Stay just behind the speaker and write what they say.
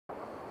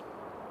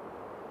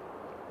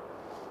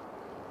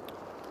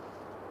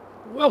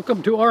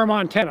Welcome to our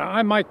Montana.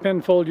 I'm Mike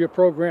Penfold, your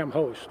program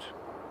host.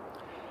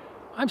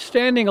 I'm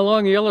standing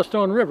along the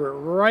Yellowstone River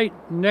right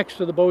next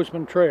to the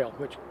Bozeman Trail,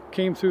 which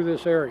came through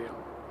this area.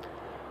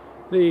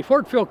 The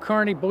Fort Phil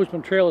Kearny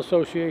Bozeman Trail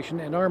Association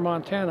and our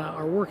Montana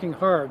are working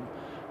hard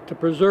to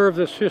preserve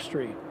this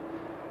history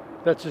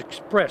that's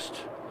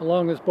expressed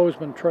along this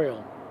Bozeman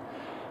Trail.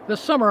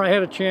 This summer I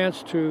had a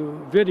chance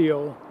to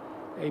video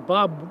a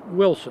Bob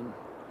Wilson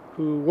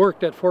who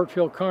worked at Fort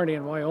Phil Kearny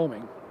in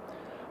Wyoming.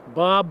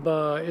 Bob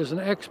is an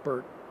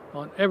expert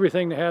on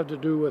everything that had to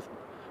do with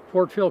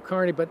Fort Phil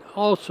Kearny, but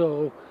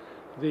also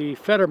the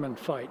Fetterman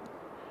Fight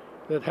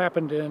that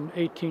happened in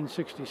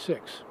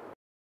 1866.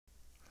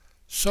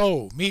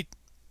 So, meet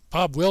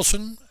Bob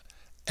Wilson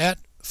at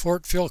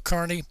Fort Phil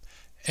Kearny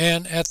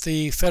and at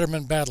the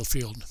Fetterman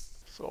battlefield.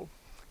 So,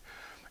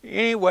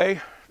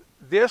 anyway,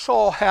 this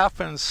all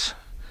happens,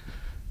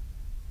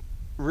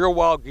 real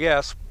wild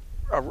guess,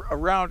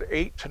 around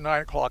 8 to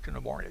 9 o'clock in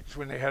the morning is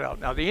when they head out.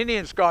 Now, the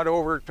Indians got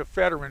over to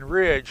Fetterman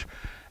Ridge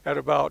at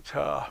about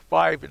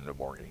 5 in the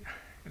morning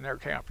in their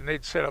camp, and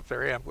they'd set up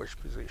their ambush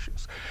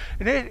positions.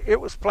 And it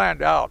was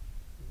planned out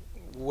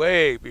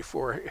way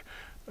before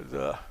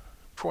the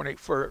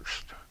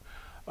 21st.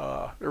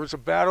 There was a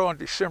battle on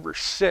December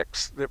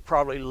 6th that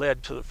probably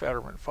led to the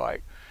Fetterman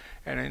Fight.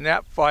 And in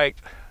that fight,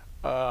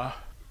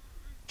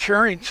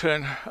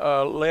 Carrington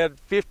led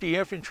 50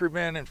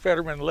 infantrymen and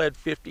Fetterman led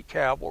 50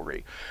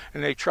 cavalry.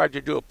 And they tried to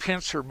do a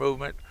pincer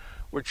movement,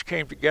 which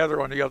came together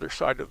on the other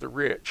side of the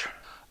ridge.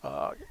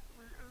 One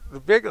of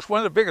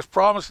the biggest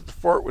problems at the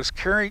fort was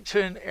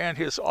Carrington and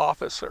his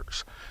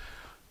officers.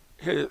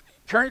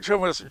 Carrington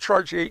was in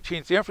charge of the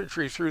 18th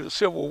Infantry through the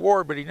Civil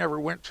War, but he never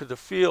went to the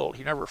field.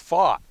 He never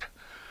fought,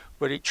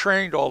 but he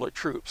trained all the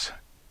troops.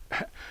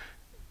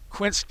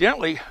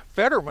 Coincidentally,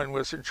 Fetterman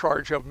was in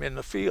charge of them in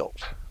the field.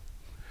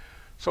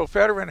 So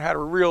Fetterman had a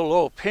real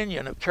low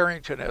opinion of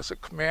Carrington as a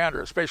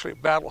commander, especially a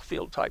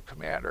battlefield type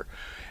commander,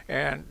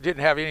 and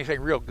didn't have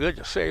anything real good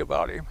to say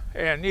about him.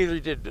 And neither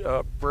did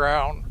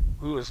Brown,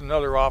 who was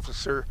another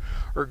officer,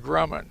 or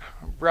Grumman.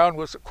 Brown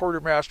was the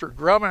quartermaster.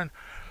 Grumman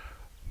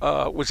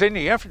was in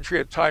the infantry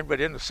at the time, but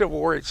in the Civil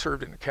War he'd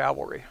served in the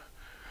cavalry.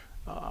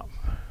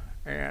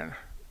 And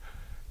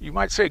you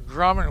might say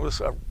Grumman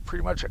was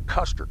pretty much a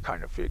Custer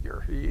kind of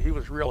figure. He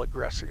was real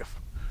aggressive.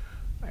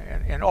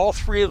 And all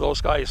three of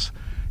those guys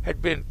had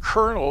been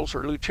colonels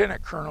or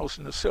lieutenant colonels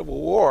in the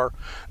Civil War,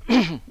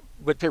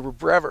 but they were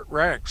brevet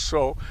ranks.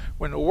 So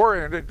when the war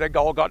ended, they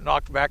all got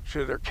knocked back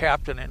to their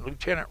captain and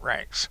lieutenant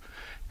ranks.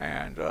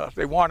 And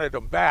they wanted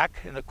them back,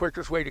 and the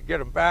quickest way to get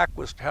them back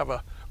was to have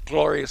a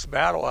glorious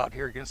battle out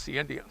here against the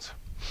Indians.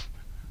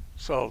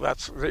 So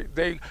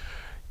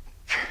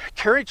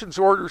Carrington's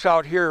orders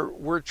out here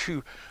were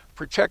to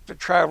protect the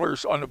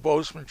travelers on the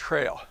Bozeman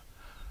Trail,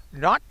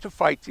 not to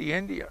fight the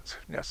Indians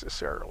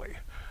necessarily.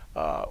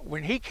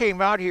 When he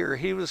came out here,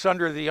 he was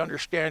under the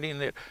understanding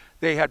that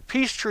they had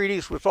peace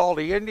treaties with all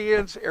the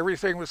Indians.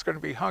 Everything was going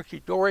to be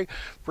hunky-dory.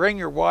 Bring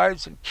your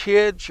wives and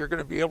kids. You're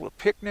going to be able to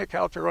picnic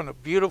out there on the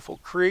beautiful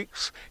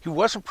creeks. He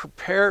wasn't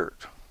prepared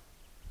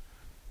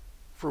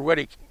for what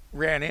he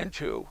ran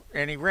into,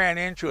 and he ran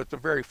into it the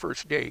very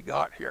first day he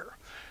got here.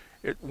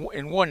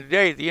 In one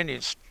day, the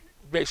Indians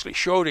basically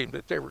showed him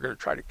that they were going to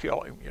try to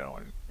kill him,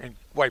 and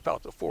wipe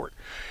out the fort.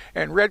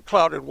 And Red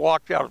Cloud had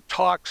walked out of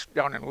talks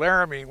down in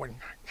Laramie when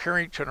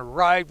Carrington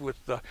arrived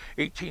with the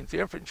 18th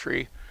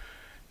Infantry.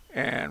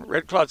 And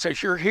Red Cloud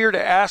says, "You're here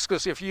to ask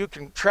us if you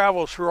can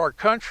travel through our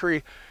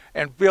country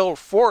and build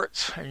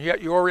forts, and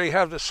yet you already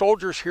have the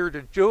soldiers here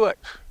to do it.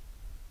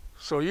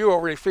 So you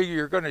already figure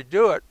you're going to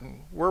do it,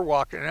 and we're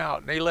walking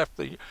out." And they left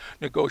the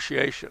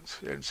negotiations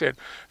and said,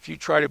 "If you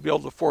try to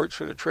build the forts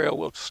for the trail,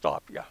 we'll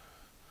stop you."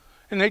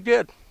 And they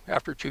did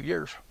after 2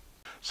 years.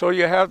 So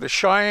you have the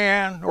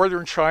Cheyenne,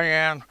 Northern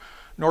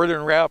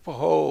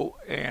Arapaho,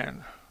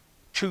 and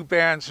two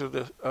bands of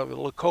the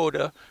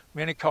Lakota,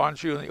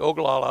 Minneconjou and the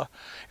Oglala,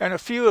 and a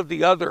few of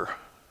the other,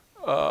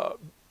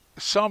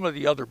 some of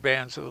the other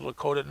bands of the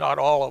Lakota, not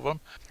all of them.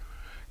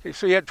 Okay,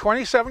 so you had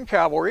 27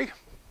 cavalry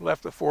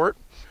left the fort,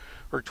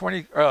 or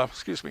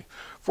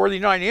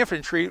 49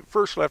 infantry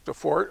first left the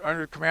fort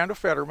under the command of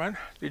Fetterman.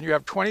 Then you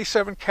have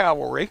 27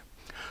 cavalry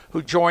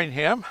who joined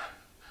him.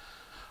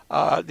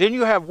 Then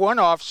you have one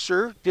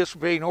officer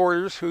disobeying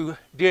orders who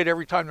did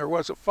every time there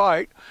was a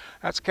fight.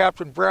 That's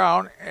Captain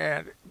Brown.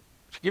 And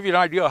to give you an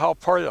idea of how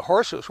part of the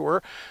horses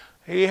were,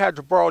 he had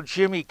to borrow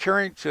Jimmy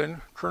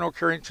Carrington, Colonel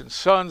Carrington's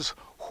son's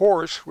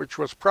horse, which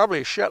was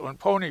probably a Shetland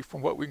pony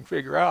from what we can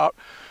figure out,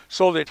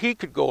 so that he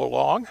could go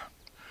along.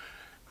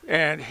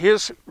 And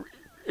his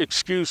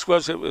excuse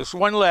was it was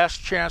one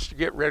last chance to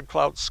get Red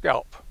Cloud's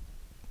scalp.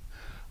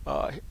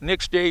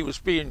 Next day he was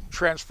being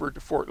transferred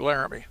to Fort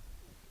Laramie.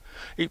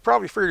 He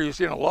probably figured he was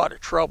in a lot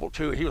of trouble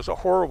too. He was a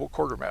horrible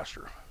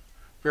quartermaster.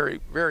 Very,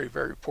 very,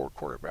 very poor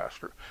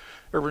quartermaster.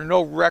 There were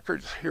no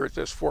records here at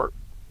this fort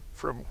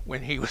from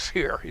when he was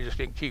here. He just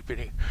didn't keep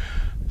any.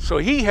 So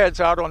he heads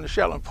out on the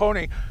Shetland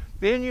pony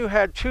Then you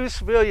had two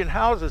civilian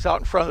houses out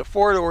in front of the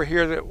fort over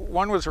here. That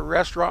one was a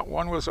restaurant,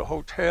 one was a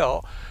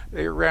hotel.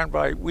 They were ran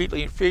by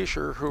Wheatley and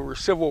Fisher, who were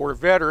Civil War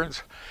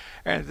veterans,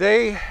 and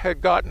they had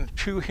gotten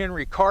 2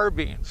 Henry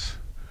carbines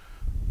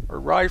or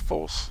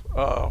rifles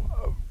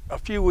a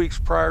few weeks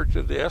prior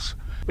to this.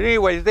 But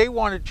anyway, they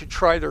wanted to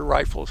try their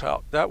rifles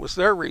out. That was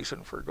their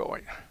reason for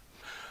going.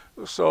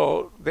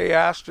 So they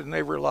asked, and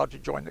they were allowed to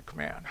join the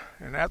command.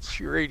 And that's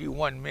your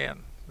 81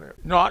 men.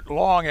 Not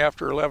long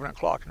after 11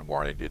 o'clock in the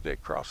morning did they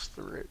cross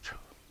the ridge.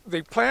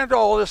 They planned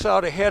all this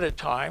out ahead of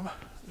time,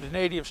 the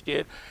natives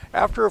did,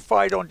 after a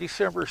fight on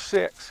December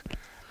 6th.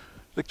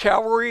 The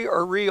cavalry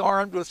are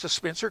rearmed with the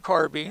Spencer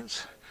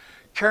carbines.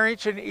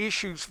 Carrington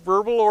issues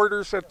verbal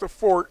orders at the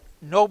fort.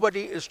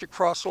 Nobody is to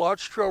cross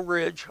Lodge Trail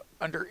Ridge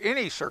under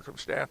any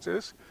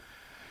circumstances.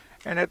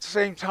 And at the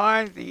same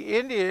time, the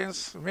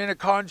Indians, the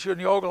Minneconjou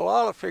and the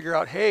Ogallala, figure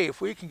out, hey,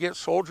 if we can get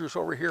soldiers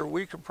over here,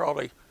 we can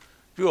probably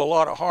do a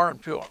lot of harm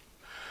to them.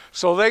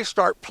 So they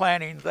start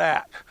planning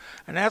that.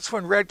 And that's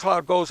when Red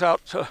Cloud goes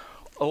out to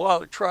a lot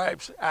of the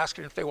tribes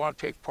asking if they want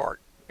to take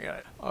part in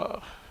it.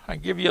 I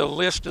can give you a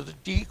list of the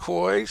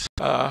decoys.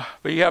 But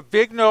you have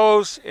Big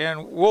Nose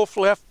and Wolf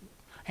Left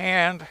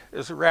Hand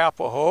is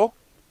Arapaho.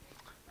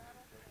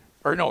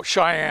 Or no,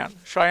 Cheyenne.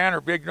 Cheyenne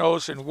are Big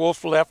Nose and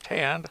Wolf Left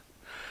Hand.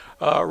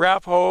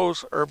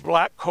 Arapahoes are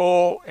Black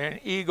Coal and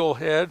Eagle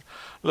Head.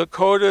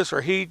 Lakotas are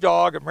He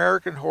Dog,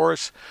 American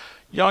Horse,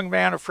 Young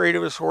Man Afraid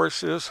of His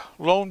Horses,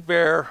 Lone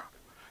Bear,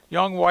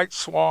 Young White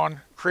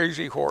Swan,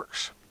 Crazy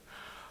Horse.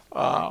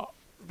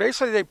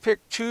 Basically, they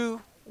picked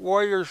 2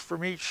 warriors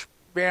from each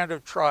band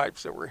of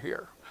tribes that were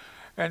here.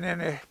 And then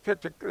they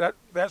picked,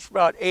 that's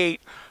about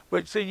 8,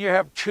 but then you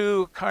have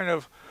 2 kind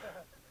of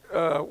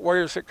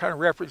warriors that kind of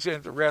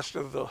represent the rest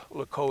of the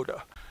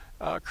Lakota.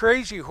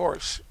 Crazy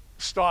Horse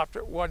stopped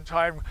at one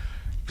time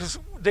because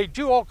they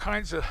do all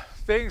kinds of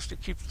things to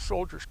keep the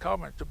soldiers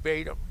coming, to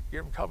bait them,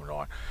 get them coming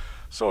on.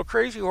 So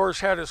Crazy Horse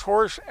had his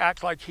horse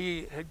act like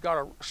he had got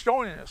a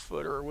stone in his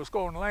foot or was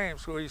going lame,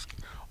 so he's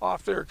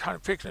off there kind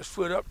of picking his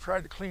foot up,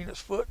 trying to clean his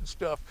foot and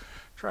stuff,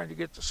 trying to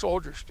get the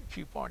soldiers to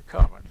keep on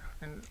coming.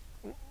 And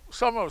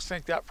some of us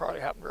think that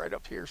probably happened right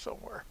up here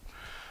somewhere.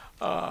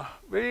 But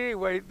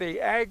anyway, they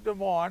egged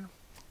them on.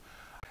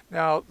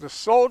 Now the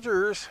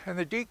soldiers and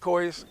the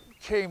decoys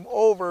came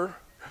over,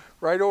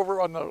 right over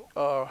on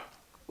the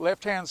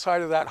left-hand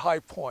side of that high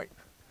point.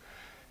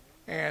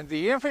 And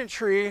the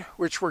infantry,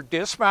 which were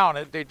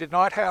dismounted, they did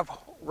not have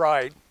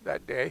ride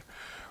that day,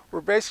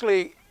 were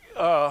basically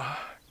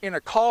in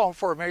a column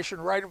formation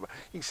right about,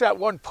 you see that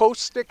one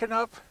post sticking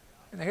up?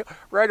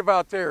 Right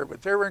about there,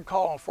 but they were in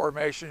column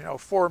formation, you know,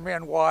 4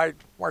 men wide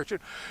marching.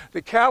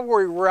 The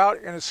cavalry were out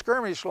in a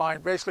skirmish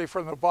line, basically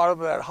from the bottom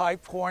of that high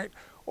point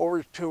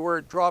over to where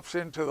it drops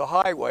into the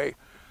highway,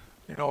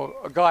 you know,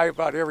 a guy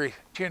about every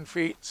 10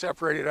 feet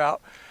separated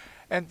out.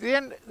 And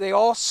then they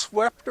all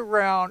swept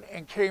around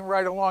and came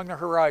right along the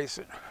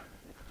horizon.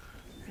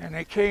 And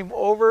they came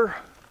over,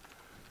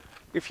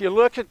 if you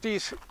look at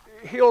these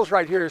hills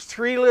right here, there's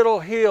 3 little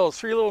hills,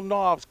 3 little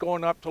knobs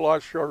going up to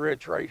Lodge Trail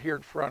Ridge right here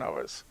in front of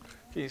us.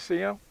 Can you see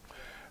them?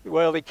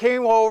 Well, they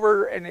came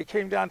over and they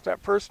came down to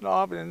that first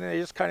knob, and then they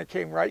just kind of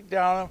came right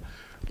down,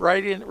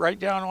 right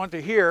down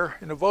onto here,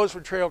 and the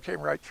Bozeman Trail came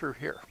right through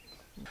here.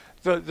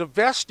 The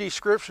best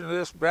description of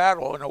this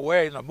battle, in a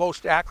way, and the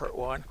most accurate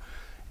one,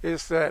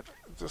 is that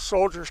the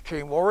soldiers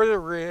came over the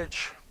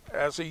ridge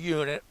as a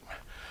unit.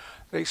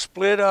 They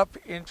split up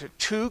into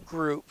 2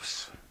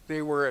 groups.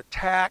 They were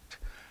attacked.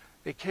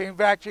 They came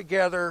back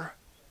together,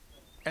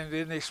 and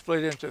then they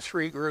split into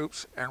 3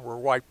 groups and were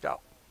wiped out.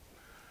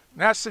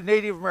 And that's the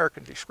Native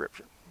American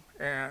description,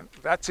 and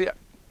that's it.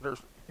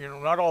 There's, you know,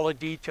 not all the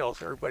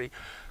details everybody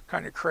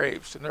kind of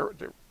craves, and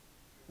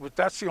but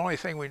that's the only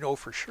thing we know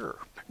for sure.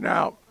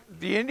 Now,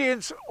 the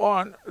Indians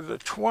on the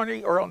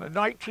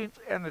 19th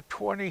and the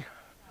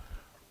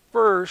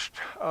 21st,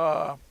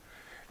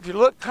 if you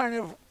look kind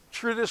of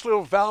through this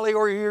little valley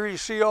over here, you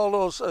see all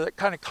those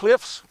kind of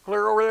cliffs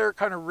clear over there,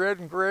 kind of red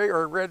and gray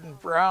or red and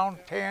brown,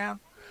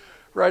 tan,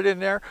 right in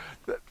there.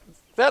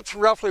 That's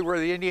roughly where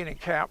the Indian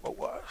encampment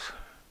was.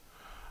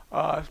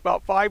 It's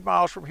about 5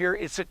 miles from here.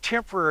 It's a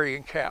temporary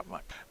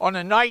encampment. On the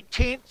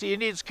 19th, the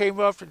Indians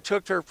came up and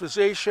took their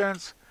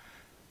positions.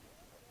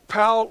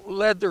 Powell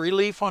led the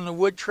relief on the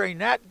wood train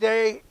that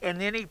day,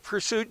 and then he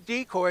pursued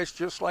decoys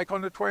just like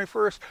on the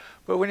 21st.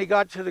 But when he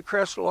got to the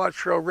crest of Lodge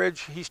Trail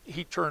Ridge,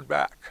 he turned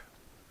back.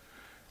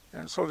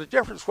 And so the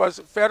difference was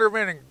that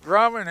Fetterman and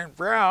Grumman and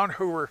Brown,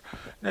 who were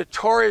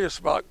notorious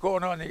about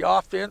going on the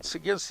offense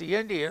against the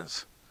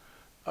Indians,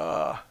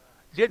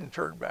 didn't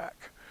turn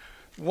back.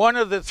 One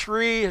of the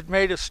 3 had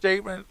made a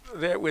statement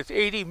that with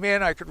 80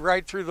 men, I could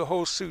ride through the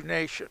whole Sioux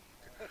Nation.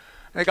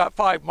 They got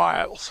 5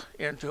 miles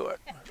into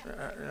it,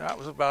 and that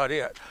was about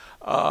it.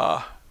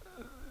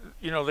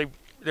 You know, they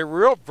were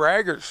real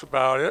braggarts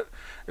about it,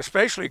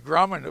 especially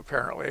Grumman,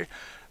 apparently.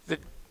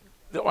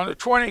 On the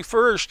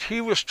 21st,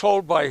 he was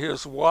told by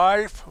his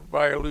wife,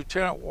 by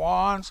Lieutenant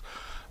Wands,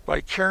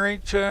 by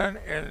Carrington,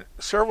 and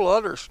several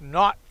others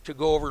not to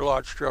go over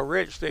Lodge Trail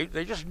Ridge.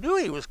 They just knew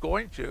he was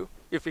going to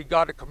if he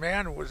got a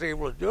command and was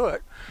able to do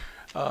it.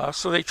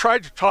 So they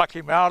tried to talk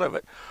him out of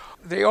it.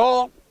 They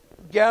all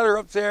gather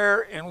up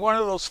there, and one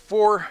of those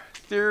 4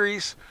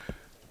 theories,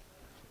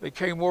 they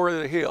came over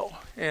the hill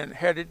and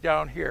headed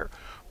down here.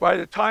 By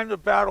the time the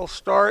battle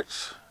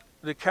starts,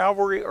 the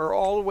cavalry are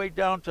all the way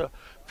down to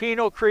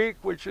Pinot Creek,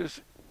 which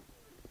is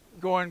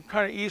going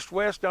kind of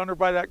east-west down there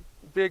by that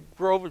big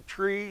grove of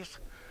trees.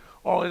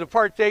 Only the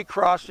part they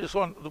crossed is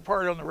on the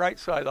part on the right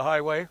side of the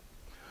highway.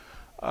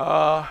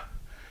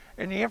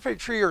 And the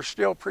infantry are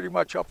still pretty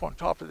much up on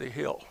top of the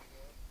hill.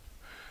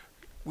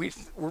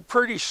 We're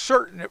pretty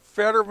certain that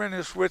Fetterman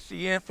is with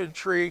the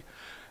infantry.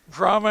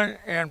 Drummond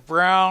and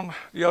Brown,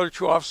 the other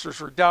 2 officers,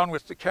 were down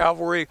with the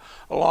cavalry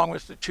along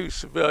with the 2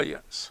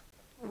 civilians.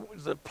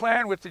 The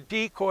plan with the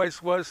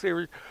decoys was they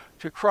were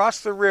to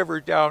cross the river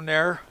down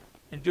there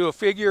and do a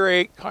figure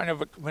 8 kind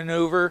of a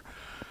maneuver,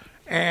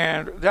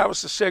 and that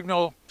was the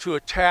signal to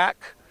attack.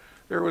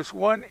 There was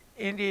one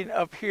Indian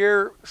up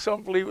here,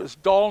 some believe it was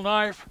Dull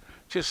Knife,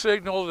 to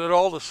signal that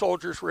all the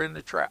soldiers were in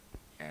the trap.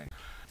 And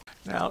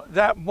now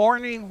that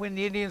morning when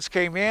the Indians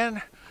came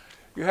in,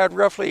 you had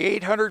roughly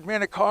 800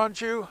 men of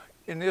Conju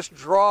in this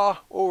draw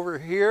over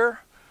here,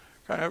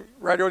 kind of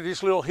right over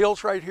these little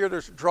hills right here.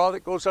 There's a draw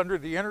that goes under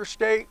the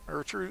interstate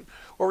or through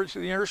over to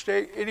the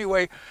interstate.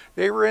 Anyway,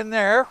 they were in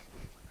there.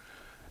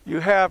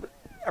 You have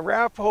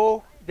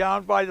Arapaho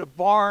down by the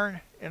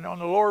barn and on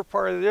the lower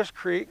part of this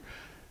creek.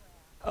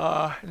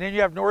 And then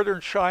you have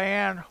Northern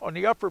Cheyenne on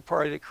the upper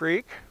part of the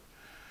creek.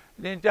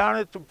 And then down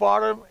at the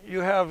bottom, you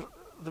have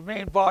the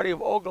main body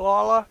of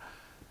Ogallala.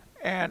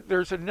 And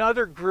there's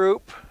another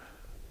group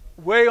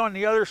way on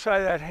the other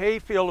side of that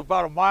hayfield,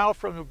 about a mile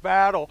from the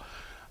battle.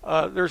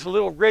 There's a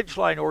little ridge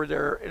line over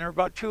there, and there are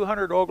about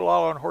 200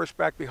 Ogallala on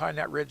horseback behind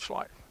that ridge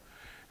line.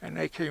 And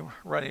they came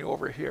running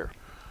over here.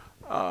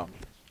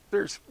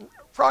 There's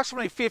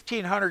approximately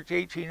 1,500 to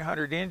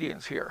 1,800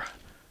 Indians here.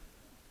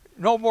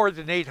 No more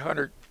than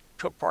 800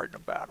 took part in the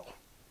battle.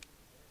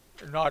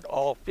 Not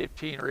all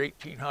 1,500 or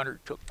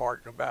 1,800 took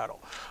part in the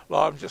battle. A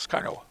lot of them just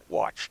kind of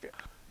watched it.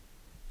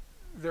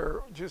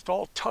 They're just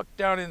all tucked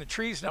down in the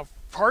trees. Now,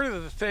 part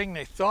of the thing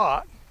they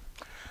thought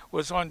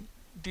was on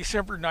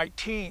December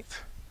 19th,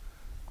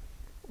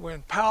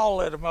 when Powell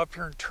led them up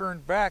here and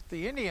turned back,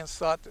 the Indians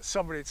thought that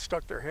somebody had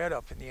stuck their head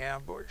up in the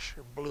ambush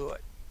and blew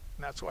it.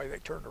 And that's why they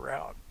turned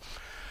around.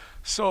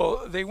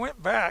 So they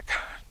went back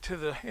to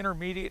the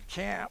intermediate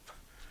camp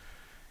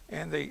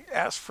and they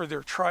asked for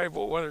their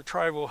tribal, whether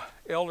tribal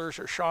elders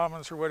or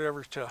shamans or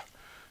whatever, to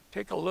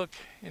take a look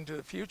into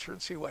the future and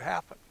see what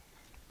happened.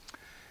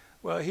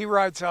 Well, he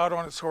rides out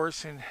on his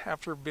horse, and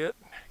after a bit,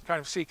 kind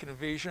of seeking a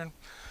vision,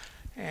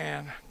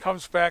 and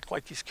comes back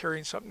like he's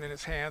carrying something in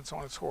his hands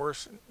on his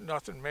horse,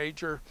 nothing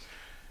major,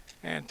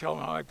 and tell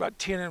him, I've got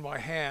tin in my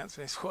hands.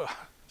 And he said, well,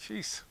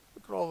 geez,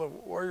 look at all the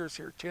warriors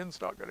here, tin's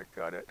not going to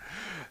cut it.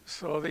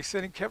 So they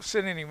kept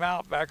sending him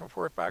out back and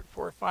forth, back and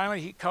forth.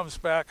 Finally, he comes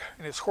back,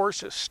 and his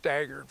horse is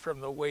staggering from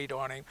the weight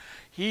on him.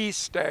 He's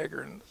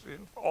staggering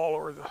all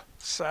over the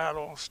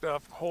saddle and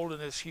stuff, holding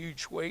this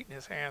huge weight in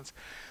his hands.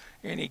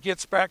 And he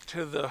gets back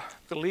to the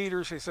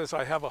leaders. He says,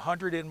 I have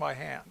 100 in my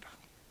hand.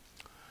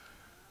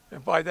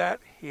 And by that,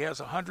 he has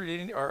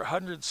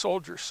 100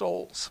 soldier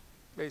souls,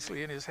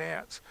 basically, in his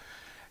hands.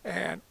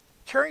 And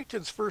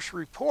Carrington's first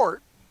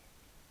report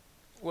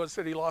was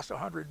that he lost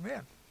 100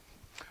 men,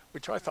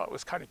 which I thought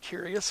was kind of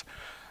curious.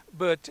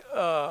 But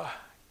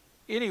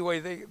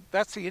anyway,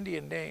 that's the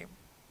Indian name,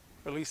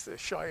 at least the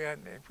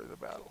Cheyenne name for the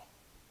battle.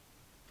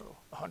 So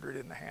 100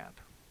 in the hand,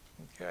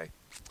 okay?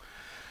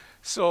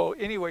 So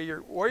anyway,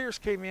 your warriors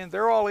came in.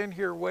 They're all in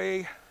here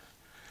way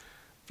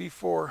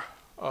before,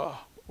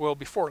 well,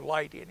 before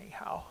light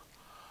anyhow.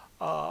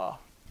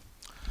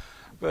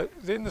 But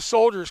then the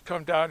soldiers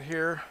come down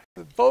here.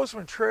 The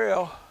Bozeman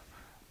Trail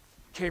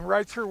came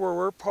right through where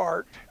we're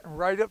parked, and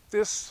right up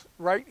this,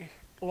 right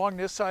along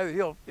this side of the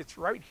hill. It's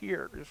right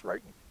here, just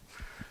right in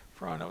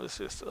front of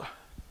us.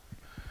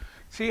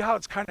 See how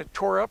it's kind of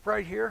tore up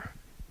right here?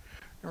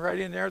 And right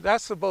in there,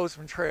 that's the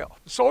Bozeman Trail.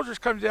 The soldiers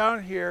come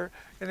down here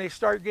and they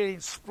start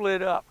getting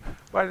split up.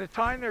 By the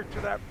time they're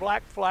to that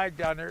black flag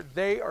down there,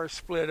 they are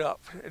split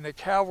up. And the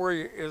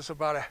cavalry is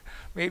about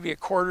maybe a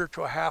quarter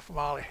to a half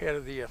mile ahead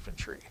of the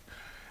infantry.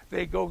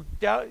 They go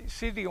down,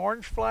 see the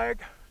orange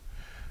flag?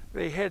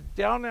 They head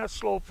down that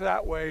slope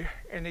that way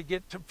and they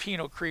get to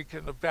Pinot Creek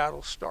and the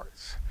battle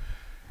starts.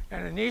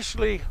 And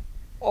initially,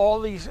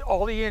 all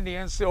the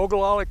Indians, the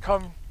Ogallala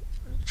come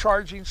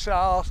charging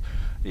south,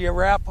 the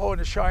Arapaho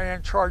and the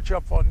Cheyenne charge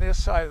up on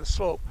this side of the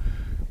slope.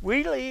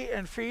 Wheatley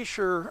and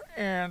Fisher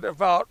and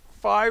about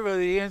 5 of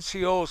the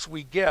NCOs,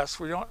 we guess,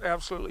 we don't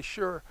absolutely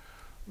sure,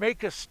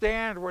 make a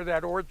stand where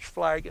that orange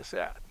flag is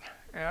at.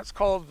 And that's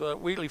called the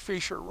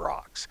Wheatley-Fisher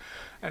Rocks.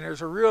 And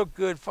there's a real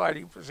good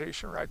fighting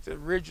position right there. The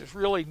ridge is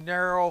really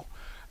narrow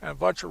and a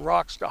bunch of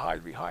rocks to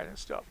hide behind and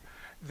stuff.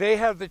 They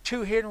have the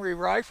 2 Henry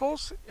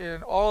rifles,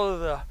 and all of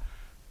the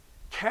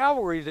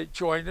cavalry that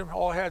joined them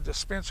all had the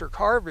Spencer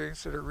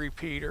carbines that are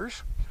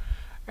repeaters.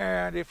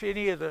 And if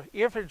any of the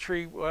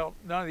infantry, well,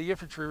 none of the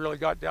infantry really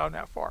got down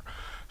that far.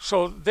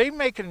 So they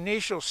make an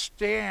initial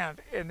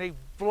stand and they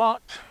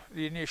blunt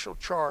the initial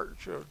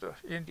charge of the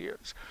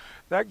Indians.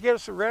 That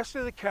gives the rest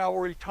of the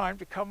cavalry time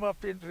to come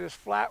up into this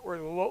flat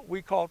where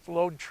we call it the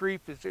Lone Tree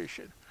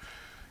position.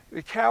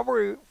 The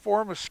cavalry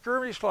form a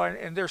skirmish line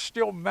and they're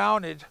still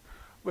mounted,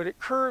 but it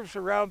curves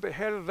around the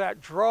head of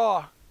that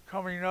draw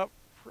coming up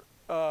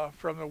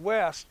from the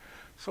west.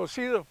 So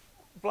see the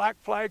black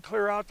flag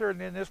clear out there, and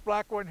then this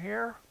black one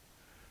here?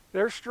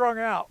 They're strung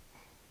out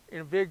in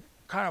a big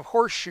kind of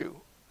horseshoe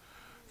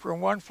from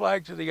one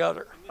flag to the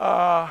other.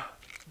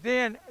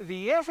 Then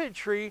the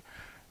infantry,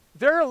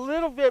 they're a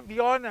little bit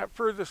beyond that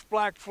furthest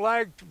black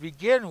flag to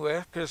begin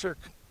with, because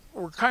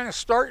we're kind of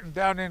starting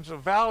down into the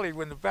valley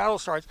when the battle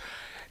starts.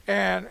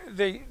 And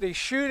they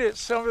shoot at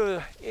some of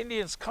the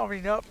Indians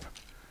coming up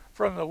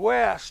from the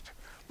west,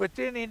 but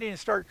then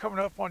Indians start coming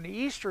up on the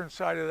eastern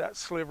side of that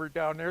sliver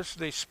down there, so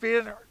they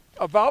spin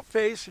about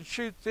face and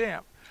shoot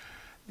them.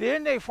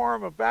 Then they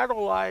form a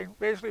battle line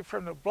basically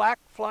from the black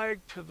flag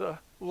to the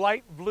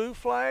light blue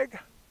flag,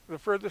 the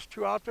furthest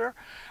two out there,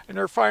 and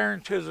they're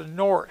firing to the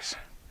north.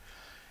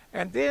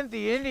 And then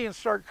the Indians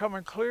start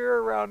coming clear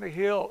around the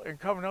hill and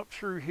coming up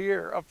through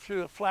here, up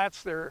through the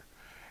flats there.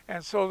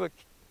 And so the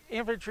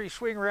infantry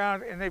swing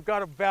around and they've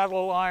got a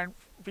battle line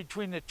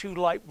between the two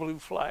light blue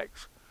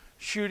flags,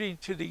 shooting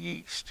to the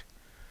east.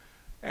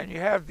 And you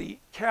have the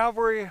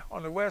cavalry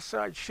on the west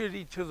side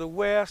shooting to the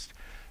west.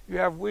 You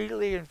have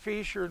Wheatley and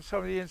Fisher and some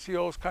of the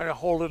NCOs kind of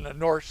holding the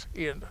north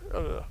end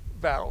of the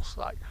battle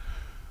site.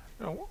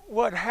 Now,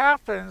 what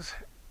happens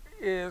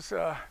is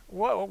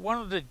one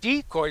of the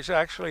decoys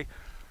actually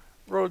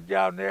rode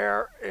down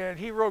there, and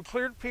he rode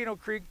clear to Pino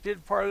Creek,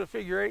 did part of the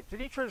figure eight.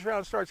 Then he turns around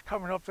and starts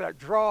coming up that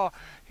draw.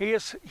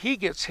 He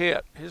gets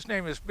hit. His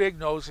name is Big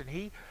Nose, and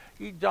he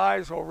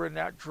dies over in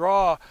that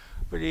draw.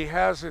 But he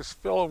has his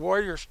fellow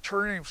warriors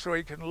turn him so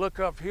he can look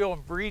uphill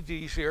and breathe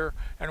easier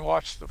and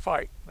watch the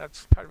fight.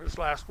 That's kind of his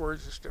last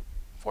words, is to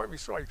point me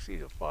so I can see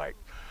the fight.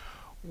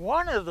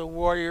 One of the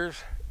warriors,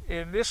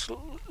 and this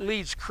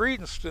leads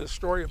credence to the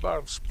story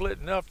about him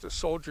splitting up the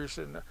soldiers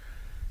and the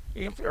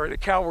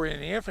cavalry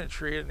and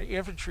the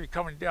infantry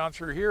coming down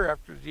through here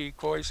after the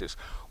decoys, is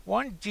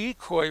one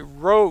decoy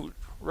rode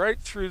right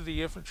through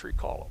the infantry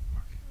column,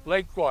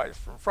 lengthwise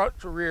from front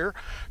to rear,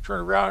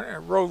 turned around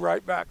and rode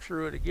right back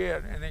through it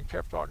again, and then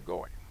kept on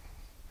going.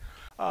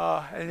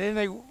 And then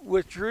they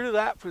withdrew to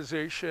that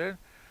position.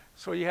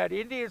 So you had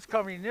Indians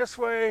coming this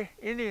way,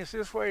 Indians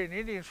this way, and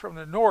Indians from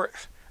the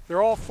north.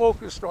 They're all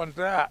focused on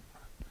that.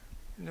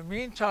 In the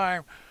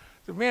meantime,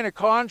 the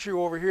Minneconjou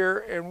over here,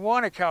 in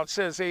one account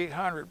says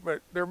 800,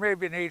 but there may have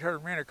been 800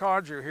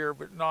 Minneconjou here,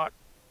 but not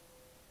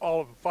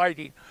all of them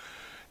fighting.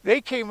 They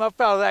came up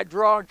out of that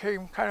draw and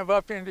came kind of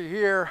up into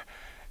here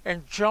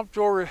and jumped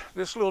over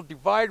this little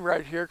divide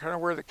right here, kind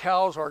of where the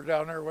cows are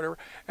down there or whatever,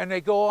 and they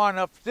go on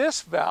up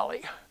this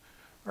valley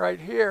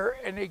right here,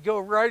 and they go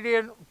right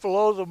in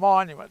below the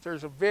monument.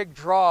 There's a big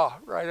draw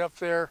right up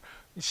there.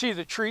 You see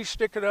the tree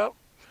sticking up?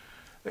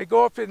 They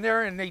go up in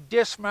there and they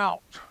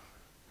dismount.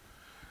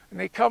 And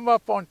they come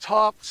up on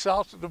top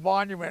south of the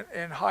monument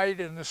and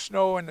hide in the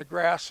snow and the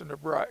grass and the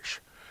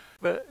brush.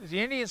 But the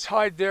Indians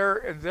hide there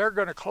and they're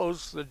going to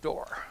close the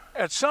door.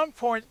 At some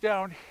point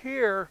down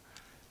here,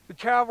 the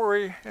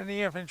cavalry and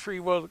the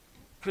infantry will,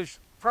 because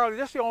probably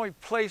this is the only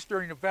place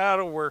during the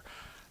battle where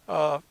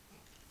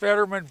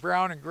Fetterman,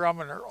 Brown, and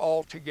Grumman are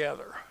all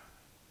together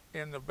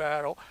in the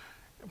battle.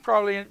 And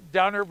probably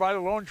down there by the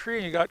Lone Tree,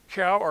 and you got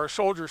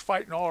soldiers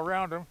fighting all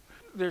around them.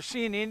 They're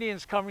seeing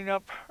Indians coming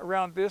up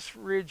around this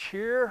ridge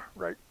here,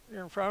 right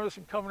in front of us,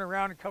 and coming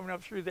around and coming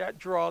up through that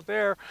draw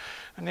there.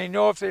 And they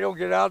know if they don't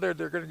get out of there,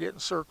 they're going to get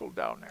encircled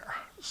down there.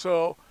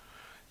 So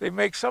they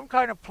make some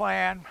kind of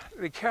plan.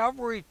 The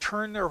cavalry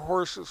turn their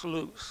horses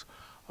loose.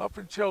 Up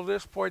until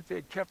this point,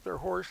 they'd kept their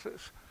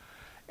horses.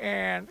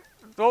 And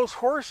those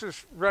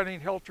horses running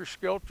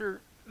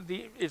helter-skelter,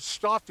 it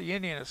stopped the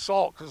Indian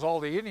assault because all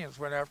the Indians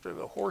went after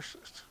the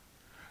horses.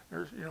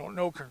 There's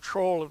no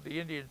control of the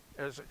Indian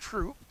as a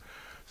troop.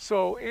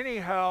 So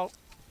anyhow,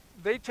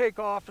 they take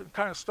off and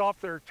kind of stop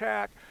their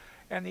attack,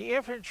 and the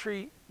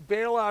infantry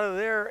bail out of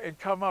there and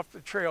come up the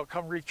trail,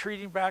 come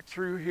retreating back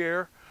through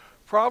here,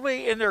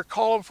 probably in their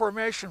column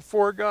formation,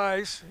 4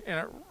 guys in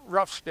a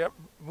rough step,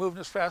 moving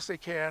as fast as they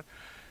can.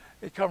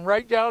 They come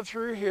right down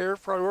through here,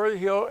 probably over the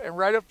hill, and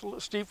right up the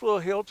steep little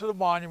hill to the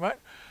monument.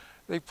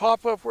 They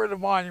pop up where the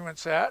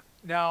monument's at.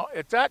 Now,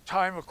 at that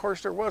time, of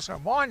course, there wasn't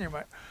a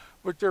monument,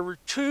 but there were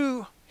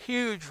 2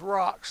 huge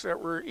rocks that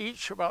were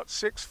each about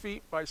 6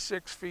 feet by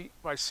 6 feet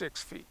by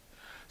 6 feet.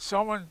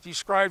 Someone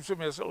describes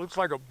them as it looks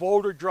like a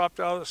boulder dropped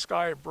out of the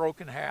sky and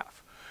broke in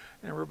half.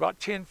 And there were about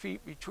 10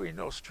 feet between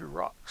those 2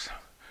 rocks.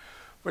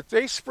 But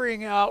they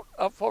spring out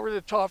up over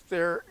the top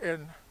there,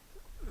 and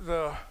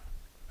the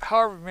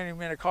however many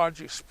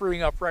Minneconjou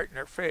spring up right in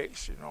their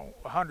face,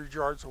 100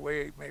 yards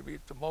away maybe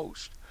at the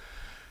most.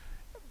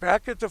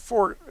 Back at the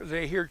fort,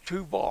 they hear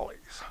 2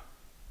 volleys.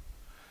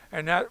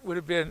 And that would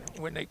have been,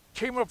 when they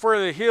came up over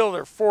the hill,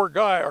 there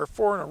are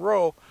 4 in a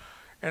row,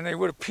 and they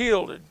would have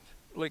peeled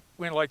and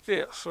went like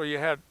this. So you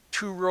had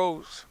 2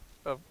 rows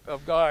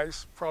of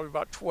guys, probably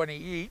about 20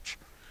 each,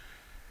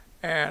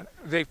 and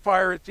they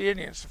fire at the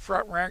Indians. The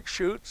front rank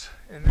shoots,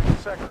 and then the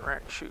second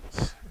rank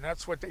shoots, and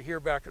that's what they hear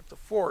back at the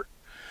fort.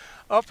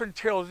 Up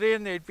until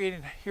then, they'd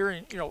been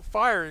hearing,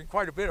 firing,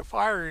 quite a bit of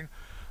firing,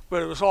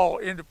 but it was all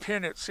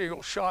independent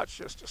single shots,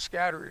 just a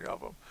scattering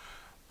of them.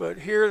 But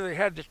here they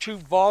had the 2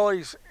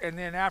 volleys, and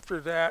then after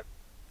that,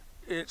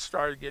 it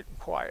started getting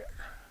quiet.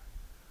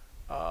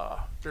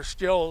 There's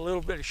still a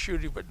little bit of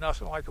shooting, but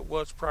nothing like it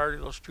was prior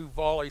to those 2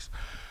 volleys.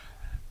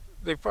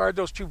 They fired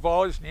those 2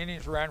 volleys, and the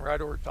Indians ran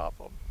right over top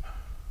of them.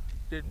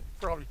 Didn't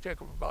probably take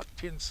them about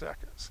 10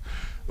 seconds.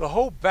 The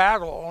whole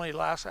battle only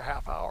lasts a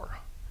half hour.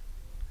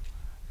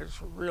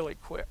 It's really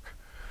quick.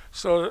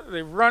 So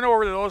they run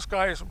over to those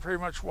guys and pretty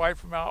much wipe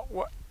them out.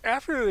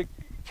 After the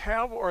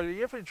cavalry or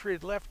the infantry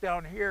had left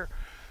down here,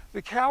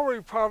 the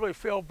cavalry probably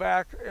fell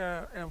back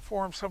and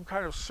formed some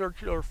kind of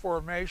circular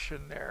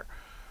formation there.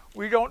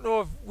 We don't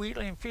know if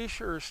Wheatley and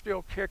Fisher are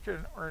still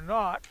kicking or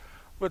not,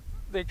 but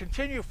they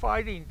continue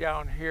fighting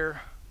down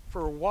here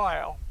for a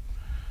while.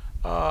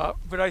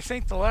 But I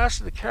think the last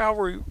of the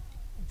cavalry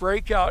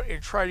break out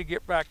and try to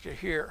get back to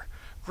here.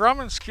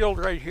 Grumman's killed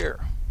right here,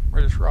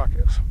 where this rock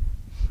is.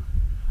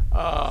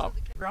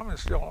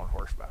 Grumman's still on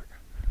horseback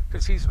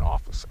because he's an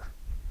officer.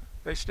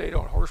 They stayed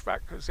on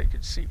horseback because they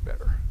could see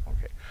better.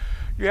 Okay.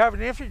 You have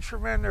an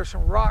infantryman, there's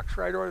some rocks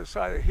right over the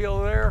side of the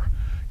hill there.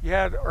 You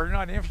had, or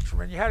not an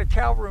infantryman, you had a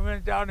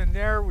cavalryman down in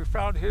there. We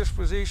found his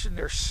position.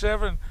 There's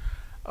 7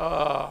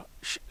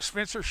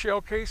 Spencer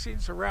shell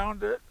casings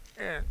around it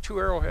and 2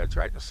 arrowheads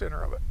right in the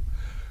center of it.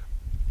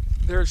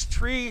 There's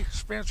 3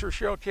 Spencer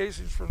shell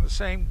casings from the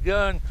same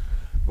gun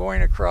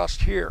going across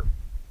here.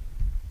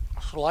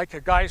 So like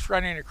a guy's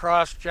running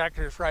across,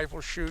 jacking his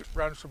rifle, shoot,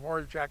 run some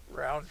more, jack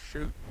around,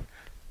 shoot.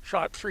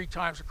 Shot 3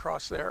 times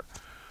across there.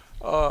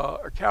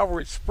 A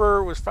cavalry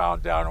spur was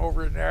found down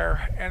over in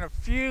there, and a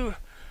few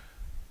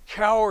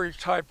cavalry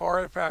type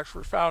artifacts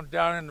were found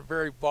down in the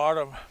very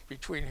bottom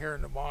between here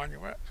and the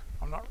monument.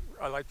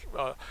 I like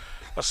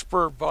a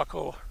spur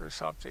buckle or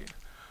something.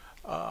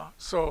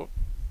 So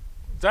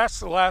that's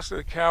the last of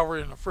the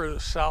cavalry, and the further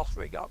south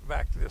they got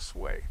back this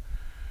way.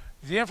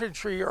 The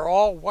infantry are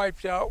all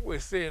wiped out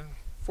within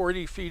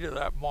 40 feet of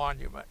that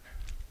monument.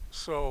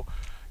 So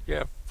you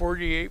have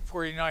 48,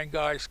 49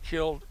 guys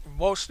killed.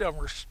 Most of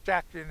them were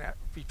stacked in that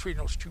between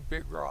those 2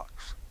 big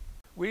rocks.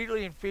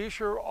 Wheatley and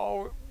Fisher,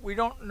 we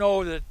don't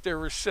know that there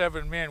were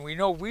 7 men. We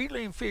know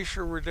Wheatley and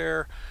Fisher were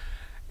there,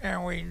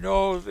 and we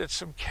know that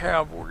some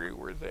cavalry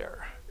were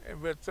there.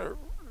 But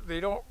they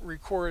don't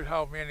record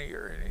how many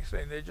or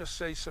anything. They just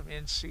say some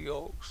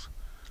NCOs.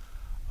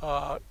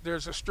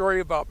 There's a story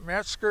about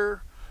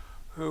Metzger,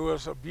 who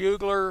was a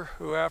bugler,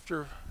 who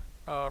after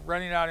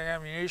running out of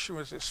ammunition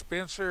with his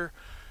Spencer,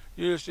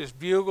 used his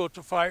bugle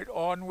to fight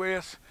on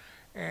with,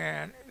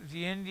 and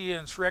the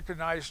Indians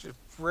recognized his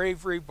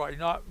bravery by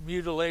not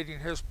mutilating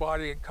his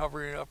body and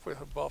covering it up with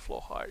a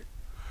buffalo hide.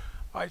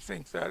 I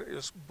think that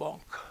is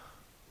bunk.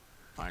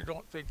 I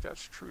don't think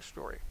that's a true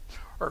story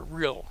or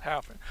real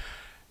happened.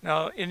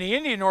 Now, in the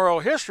Indian oral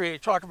history, they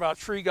talk about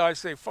 3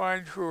 guys they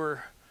find who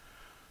are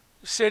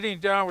sitting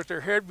down with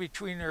their head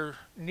between their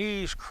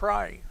knees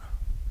crying.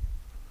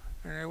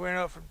 And they went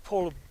up and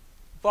pulled a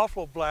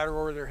buffalo bladder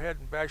over their head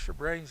and bashed their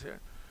brains in.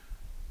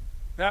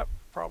 That's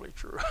probably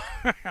true.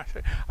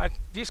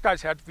 These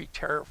guys had to be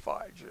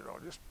terrified,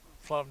 just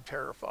plumb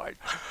terrified.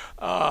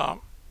 The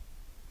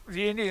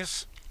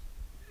Indians,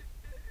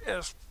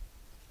 as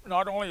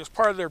not only as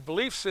part of their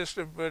belief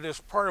system, but as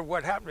part of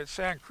what happened at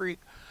Sand Creek,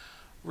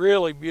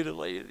 really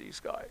mutilated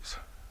these guys.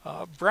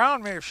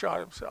 Brown may have shot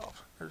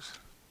himself.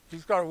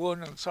 He's got a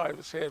wound on the side of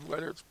his head,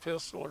 whether it's a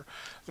pistol or...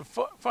 The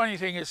funny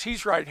thing is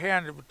he's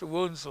right-handed, but the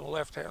wound's on the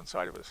left-hand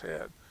side of his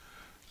head.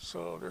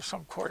 So there's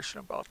some question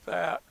about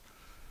that.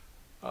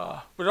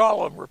 But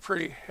all of them were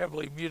pretty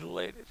heavily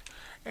mutilated.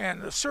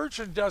 And the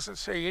surgeon doesn't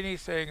say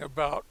anything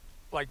about,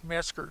 like,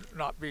 Metzger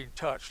not being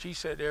touched. He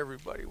said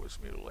everybody was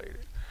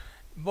mutilated.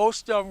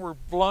 Most of them were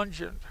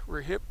bludgeoned,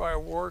 were hit by a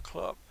war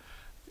club.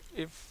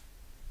 If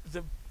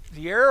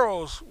the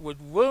arrows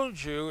would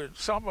wound you, and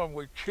some of them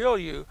would kill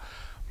you,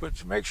 but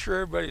to make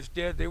sure everybody's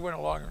dead, they went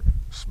along and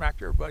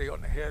smacked everybody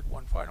on the head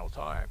one final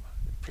time,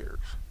 it appears.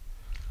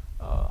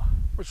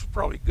 Which is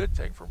probably a good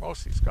thing for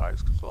most of these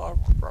guys, because a lot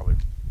of them were probably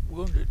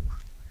wounded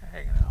and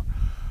hanging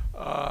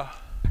out.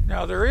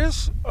 Now there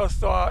is a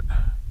thought,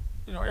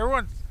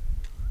 everyone,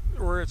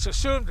 where it's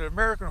assumed that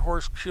American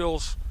Horse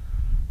kills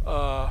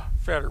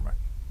Fetterman,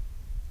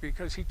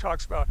 because he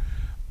talks about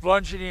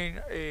bludgeoning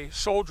a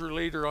soldier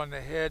leader on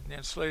the head and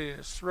then slitting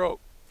his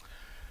throat.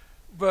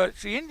 But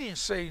the Indians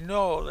say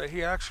no, that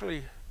he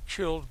actually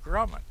killed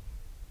Grumman.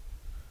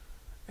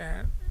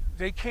 And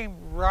they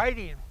came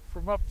riding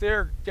from up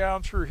there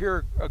down through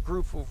here, a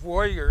group of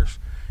warriors,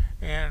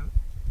 and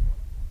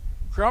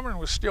Grumman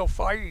was still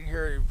fighting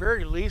here,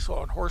 very lethal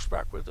on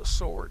horseback with a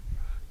sword.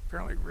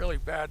 Apparently really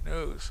bad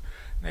news.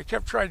 And they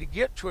kept trying to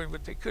get to him,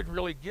 but they couldn't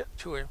really get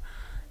to him.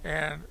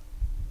 And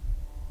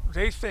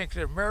they think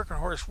the American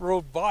horse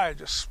rode by and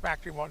just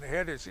smacked him on the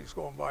head as he's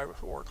going by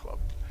with a war club.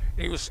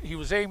 And he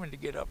was aiming to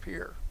get up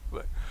here,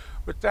 but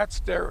that's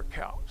their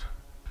account.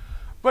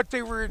 But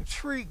they were in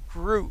 3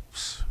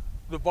 groups,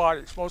 the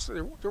bodies.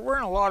 There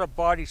weren't a lot of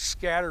bodies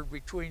scattered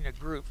between the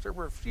groups. There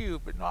were a few,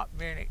 but not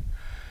many.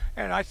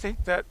 And I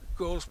think that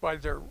goes by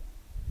their,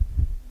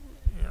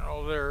 you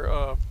know,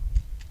 their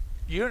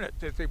unit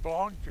that they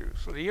belonged to.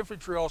 So the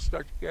infantry all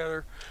stuck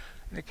together,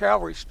 and the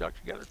cavalry stuck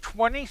together.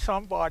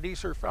 20-some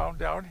bodies are found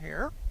down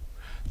here.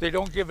 They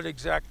don't give an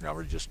exact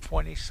number, just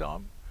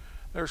 20-some.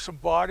 There's some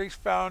bodies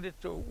found at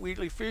the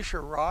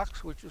Wheatley-Fisher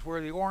Rocks, which is where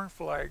the orange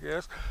flag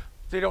is.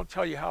 They don't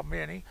tell you how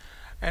many.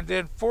 And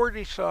then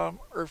 40-some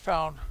are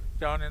found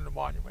down in the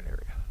monument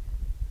area.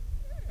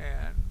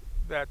 And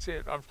that's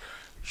it. I'm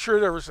sure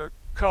there was a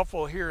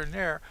couple here and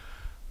there.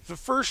 The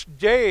first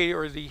day,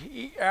 or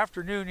the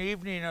afternoon,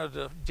 evening of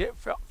the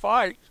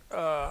fight,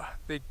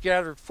 they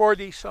gathered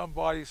 40-some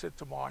bodies at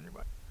the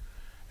monument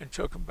and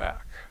took them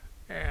back.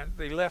 And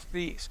they left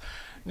these.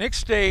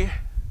 Next day,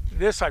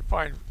 this I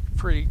find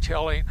pretty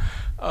telling,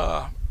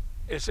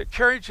 is that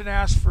Carrington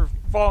asked for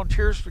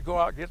volunteers to go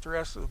out and get the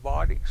rest of the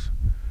bodies.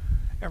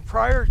 And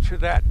prior to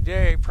that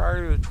day,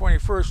 prior to the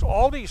 21st,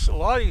 a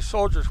lot of these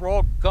soldiers were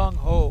all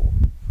gung-ho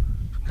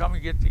to come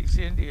and get these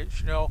Indians,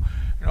 you know,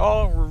 and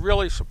all of them were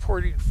really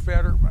supporting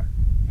Fetterman.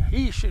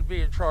 He should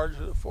be in charge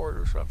of the fort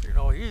or something, you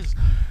know.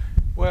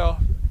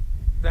 Well,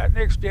 that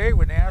next day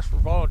when they asked for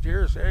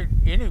volunteers, there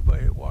ain't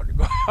anybody that wanted to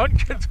go out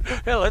and get,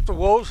 hell, let the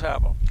wolves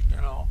have them, you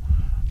know.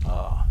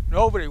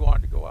 Nobody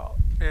wanted to go out.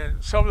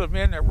 And some of the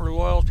men that were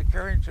loyal to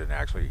Carrington,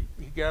 actually,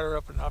 he gathered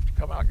up enough to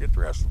come out and get the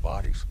rest of the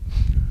bodies.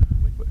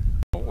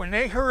 But when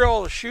they heard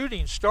all the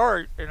shooting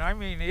start, and I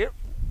mean, it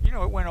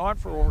went on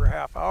for over a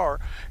half hour,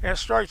 and it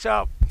starts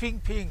out ping,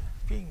 ping,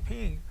 ping,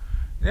 ping.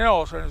 And then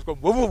all of a sudden it's going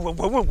boom, boom, boom,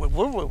 boom, boom,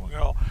 boom, boom, you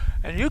know,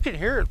 and you can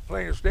hear it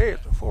plain as day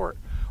at the fort.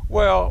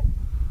 Well,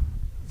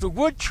 the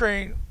wood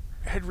train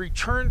had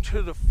returned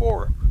to the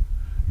fort.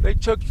 They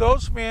took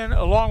those men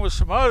along with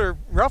some other,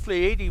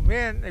 roughly 80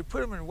 men, they put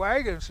them in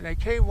wagons, and they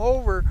came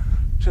over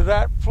to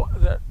that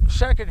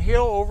second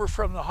hill over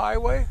from the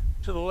highway,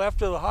 to the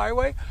left of the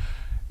highway.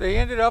 They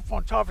ended up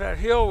on top of that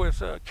hill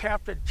with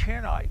Captain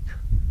Tenike,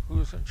 who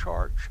was in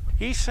charge.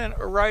 He sent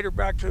a rider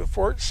back to the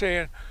fort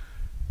saying,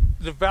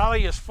 the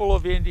valley is full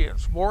of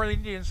Indians, more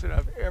Indians than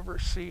I've ever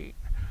seen.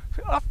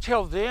 So up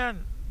till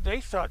then, they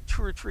thought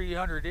 200 or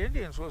 300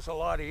 Indians was a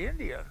lot of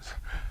Indians.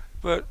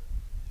 But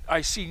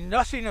I see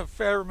nothing of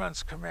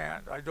Fetterman's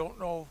command. I don't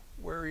know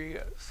where he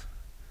is.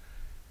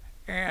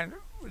 And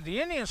the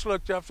Indians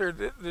looked up there.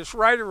 This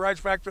rider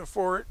rides back to the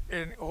fort,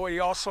 and he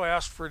also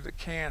asked for the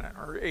cannon,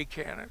 or a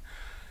cannon.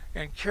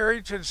 And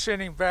Carrington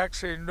sent him back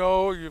saying,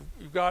 no,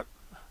 you've got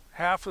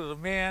half of the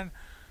men,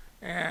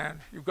 and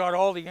you've got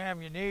all the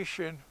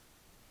ammunition,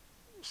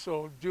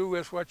 so do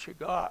with what you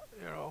got,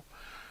 you know.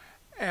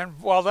 And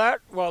while that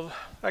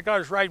guy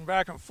was riding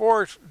back and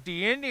forth,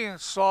 the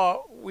Indians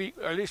saw,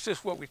 at least this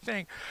is what we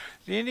think,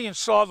 the Indians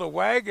saw the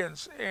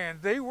wagons,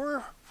 and they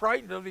were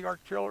frightened of the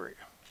artillery.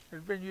 It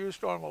had been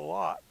used on them a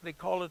lot. They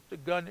call it the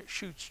gun that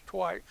shoots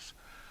twice,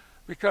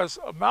 because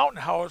a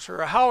mountain howitzer,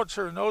 a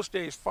howitzer in those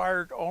days,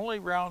 fired only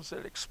rounds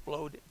that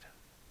exploded.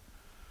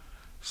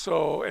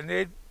 So, and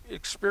they'd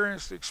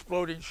experienced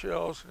exploding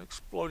shells and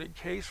exploding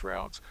case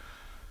rounds.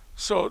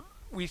 So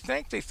we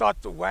think they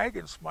thought the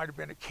wagons might have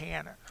been a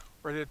cannon,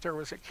 or that there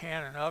was a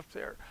cannon up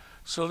there.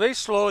 So they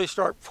slowly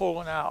start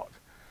pulling out.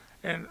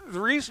 And the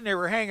reason they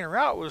were hanging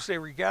around was they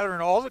were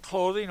gathering all the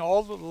clothing,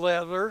 all the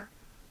leather,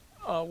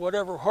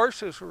 whatever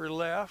horses were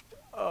left,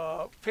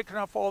 picking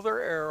up all their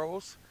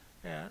arrows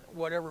and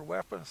whatever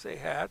weapons they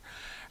had,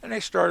 and they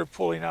started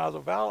pulling out of the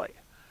valley,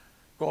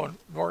 going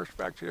north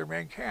back to their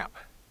main camp.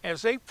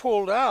 As they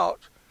pulled out,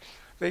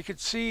 they could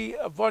see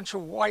a bunch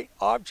of white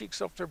objects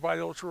up there by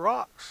those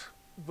rocks.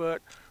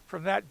 But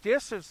from that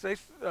distance,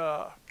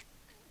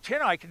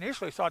 Tenike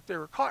initially thought they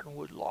were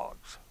cottonwood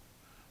logs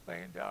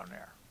laying down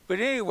there. But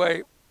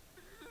anyway,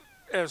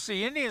 as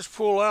the Indians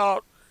pull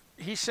out,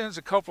 he sends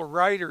a couple of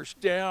riders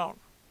down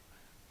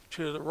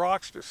to the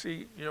rocks to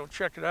see, you know,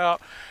 check it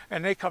out,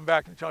 and they come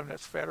back and tell him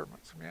that's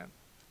Fetterman's men.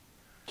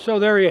 So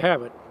there you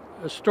have it,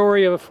 a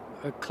story of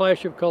a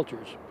clash of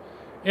cultures.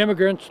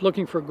 Immigrants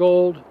looking for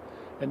gold,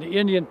 and the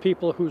Indian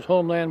people whose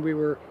homeland we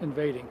were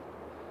invading.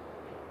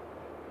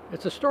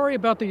 It's a story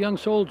about the young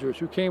soldiers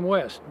who came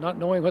west, not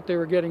knowing what they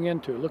were getting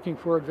into, looking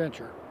for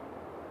adventure,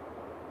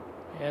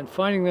 and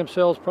finding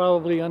themselves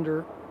probably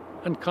under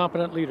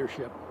incompetent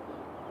leadership,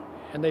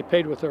 and they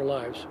paid with their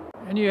lives.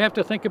 And you have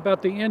to think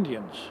about the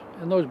Indians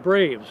and those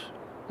braves,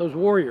 those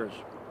warriors,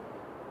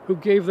 who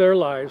gave their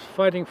lives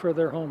fighting for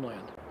their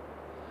homeland.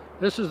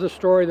 This is the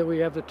story that we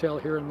have to tell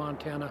here in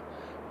Montana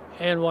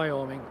and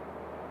Wyoming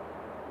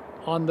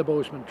on the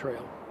Bozeman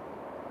Trail.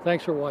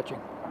 Thanks for watching.